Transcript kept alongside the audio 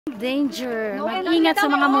Danger. Mag-ingat sa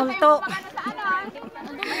mga multo.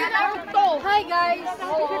 Hi guys!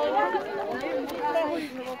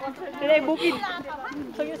 Kaya bukid.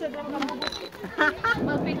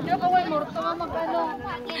 Mag-video ka, way morto nga mag-ano.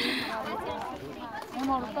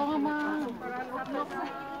 Morto nga ma.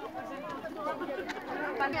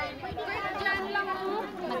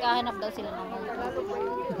 Naghahanap daw sila ng multo.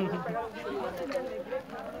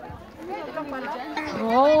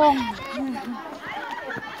 Wrong.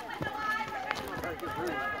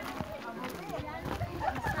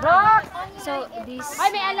 So this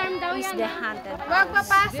May alarm daw is yan. the haunted Huwag house.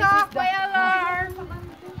 papasok! May alarm!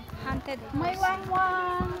 Haunted May house.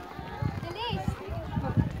 wang-wang! Denise!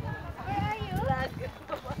 Where are you?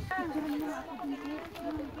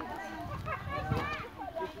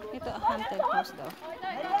 Ito haunted house daw.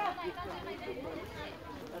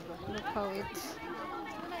 Look how it's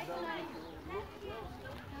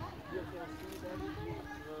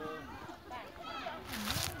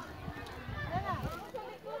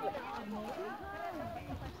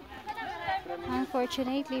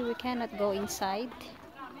unfortunately we cannot go inside.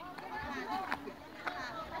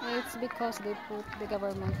 It's because the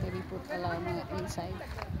government maybe put alarm inside.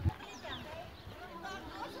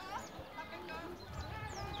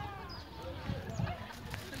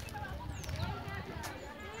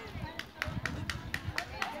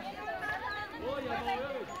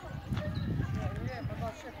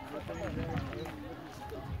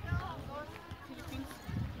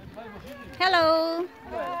 Hello.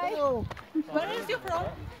 Hello. Where is you from?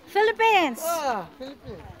 Philippines.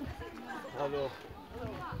 Philippines. Hello.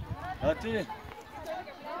 Ati.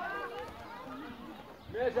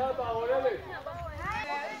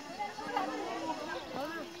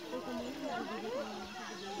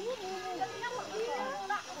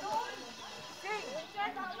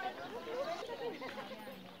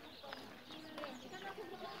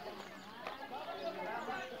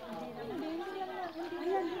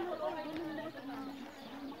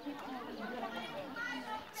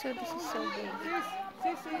 So this is so big.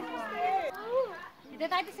 Dito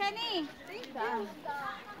tayo sa Seni.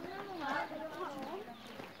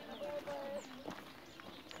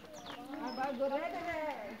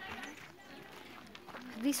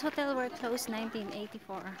 This hotel were closed 1984.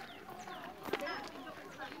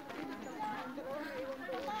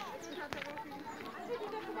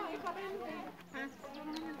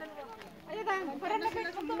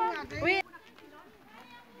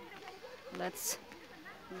 Let's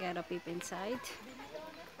get a peep inside.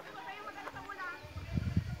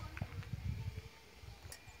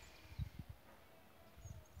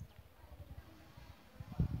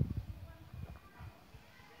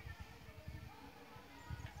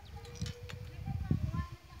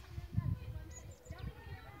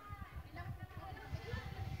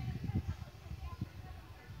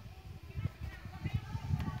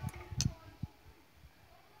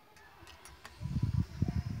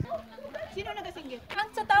 Sino nagasinggit? Ang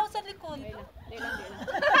sa tao sa likod.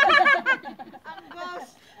 Ang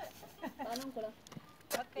boss. Tanong ko lang.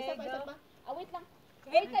 Okay, go. Wait lang.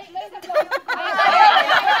 Wait kayo. May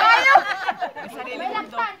Sarili mo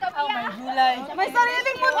do. may Gulay. May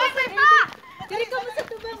sariling mo pa. Dito mo sa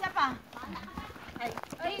tubig. Isa pa.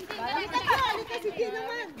 Ay, hindi. Sige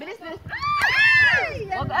naman. Bilis.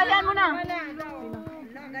 Huwag alan mo na.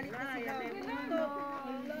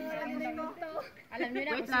 Alam niyo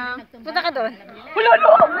na Wait kung lang. sino nagtumba. Punta ka doon.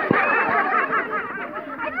 Hulolo!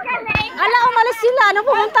 Ala, umalis sila. Ano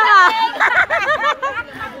pumunta ka?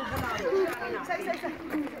 Isa.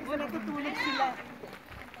 Natutulog sila.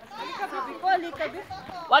 Halika.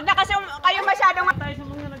 Huwag na kasi kayo masyadong tayo sa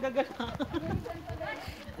mga nagagala.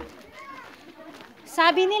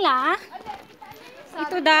 Sabi nila,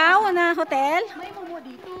 ito daw na hotel. May mumo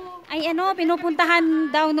dito. Ay ano,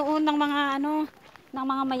 pinupuntahan daw noon ng mga ng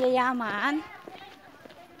mga mayayaman.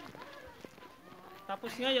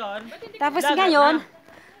 Tapos ngayon,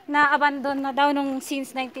 na-abandon na daw nung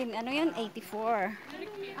since 84. Ano yung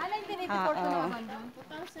tinitiport Oo. ko naman doon?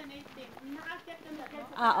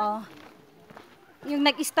 2018. Oo. Yung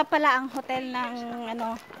nag-stop pala ang hotel ng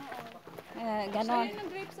ganon. Ng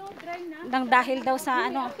grapes so dry na. Nang dahil daw sa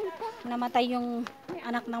namatay yung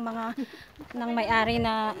anak ng mga ng may-ari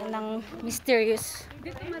na ng mysterious.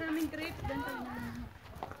 Dito maraming grapes doon tayo na.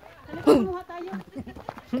 Talaga kumuha tayo.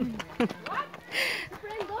 What?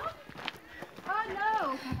 Friend ko? Oh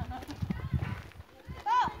no!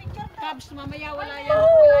 Cabs, mamaya wala yung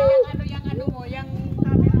ano mo, yung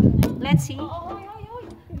camera mo. Let's see. Oy.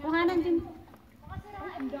 Kuhanan din.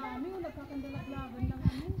 Ang dami, nagkakandalaglagan lang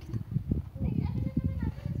ano.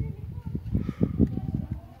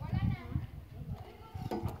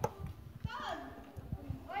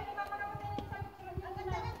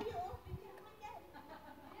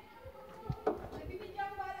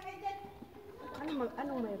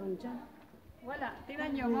 mayroon dyan. Wala.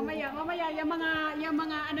 Tingnan nyo. Mamaya, yung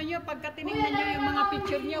mga ano nyo, pagka tinignan nyo yung mga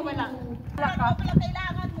picture nyo, wala. Wala ka.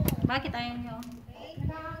 Bakit ayaw nyo?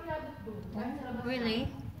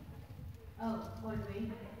 Really?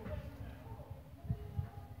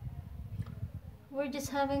 We're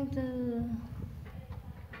just having to...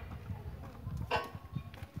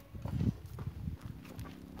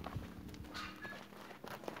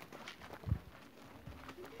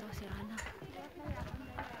 Ito si Ana.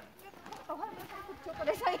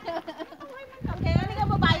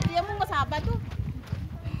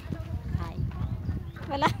 Hi.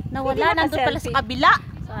 Wala. Nawala. Nandun pala sa kabila.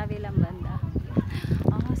 Sa kabilang banda.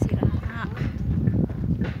 Oh, si Ana.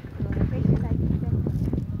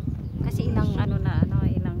 Kasi ilang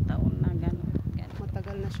ilang taon na gano'n.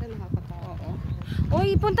 Matagal na siya, nakakatawa.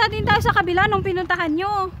 Uy, punta din tayo sa kabila nung pinuntahan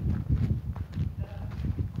nyo.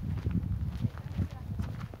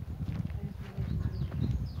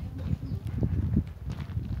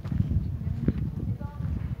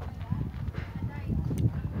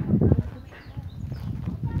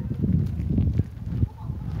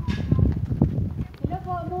 Hello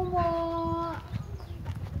po, Momo.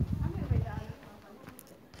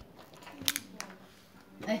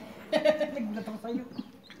 Naglatang sa'yo.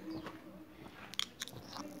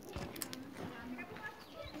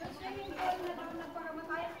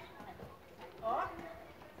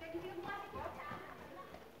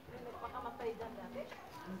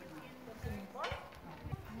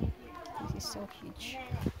 This is so huge.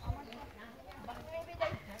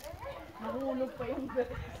 Nahulog pa yung bed.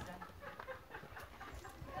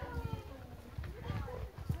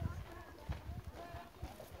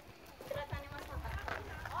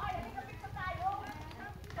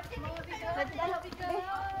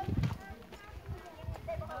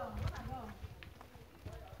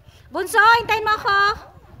 Bunso, hintayin mo ako.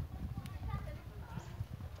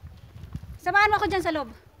 Samahan mo ako dyan sa loob.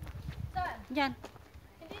 Saan? Dyan.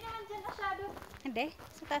 Hindi naman dyan masyado. Hindi?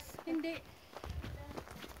 Sa taas. Hindi.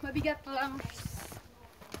 Mabigat lang.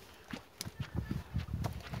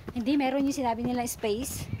 Hindi, meron yung sinabi nila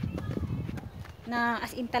space. Na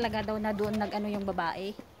as in talaga daw na doon nag-ano yung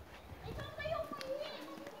babae.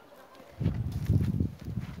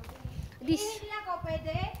 This Hindi ako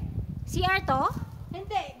pwede. CR to?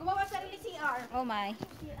 Hindi. Gumawa sarili CR. Oh my.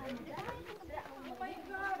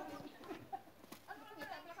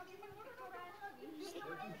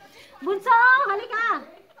 Bunso, halika.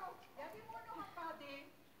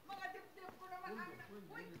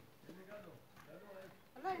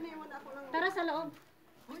 Wala, iniwan ako ng... Tara sa loob.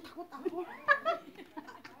 Ay, takot ako.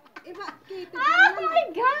 Iba, kita. Oh my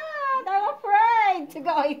God! I'm afraid to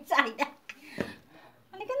go inside.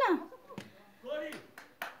 Halika na.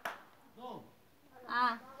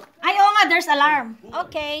 Ay, oo nga, there's alarm.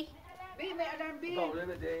 Okay. May alarm, B.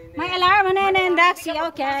 May alarm. Ano yan, Daxi?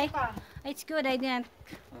 Okay. It's good, I didn't.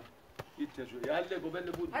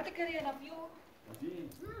 Ate Kariya na view.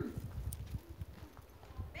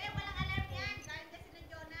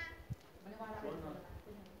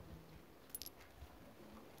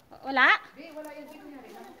 Wala? B, wala yan. Kunyari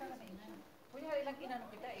lang kanina. Kunyari lang kinano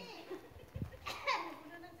kita eh.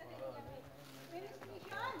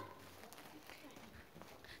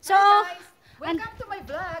 So, Welcome to my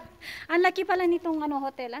vlog. ang laki pala nitong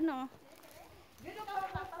hotel. Ano? Dito ka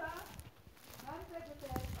sa Uncut Hotel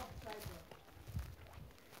of Cyprus.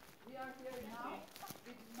 We are here now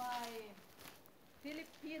with my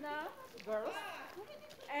Filipina girls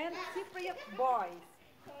and Cypriot boys.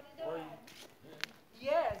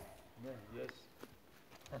 Yes. Yes.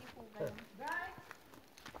 Guys.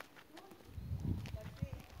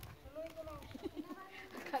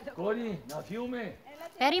 Cori, na fiume.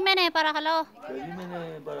 Perimene, para kalo.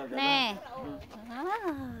 Perimene baraka. Ne.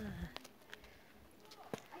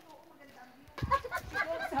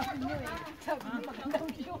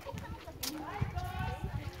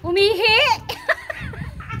 Umihi!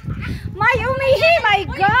 May umihi! My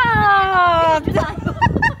God!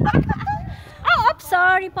 Oh, oops,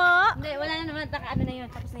 sorry po. Hindi, wala na naman. Ano na yun.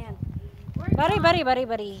 Tapos na yan.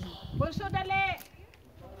 Bari. Bunso, dali.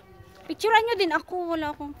 Picturean nyo din ako.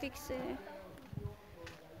 Wala akong fix eh.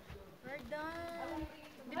 We're done.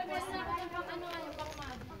 Binabas na ako yung ano nga yung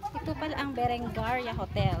pangmad. Ito pala ang Berengaria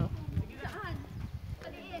Hotel. Saan?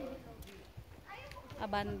 Paliin.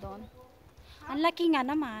 Abandon. Ang laki nga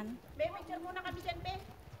naman. Be, picture muna kami dyan, Be.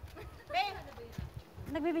 Be.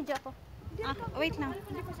 Nagbibidyo ako. Ah, wait lang.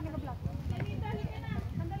 Hindi ko sila vlog.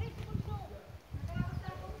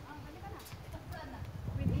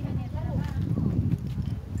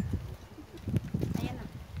 Ayan na.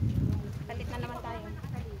 Palit na naman tayo.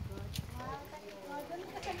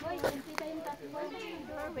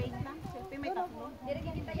 Wait lang. Selfie may tatlo.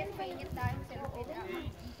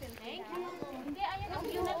 Hindi, ayan ang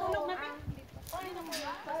view. Natulog natin.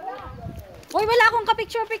 Uy, wala akong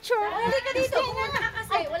ka-picture-picture. Hindi ka dito.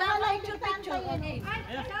 Kasi wala ka picture.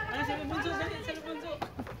 Ayan, si Bunso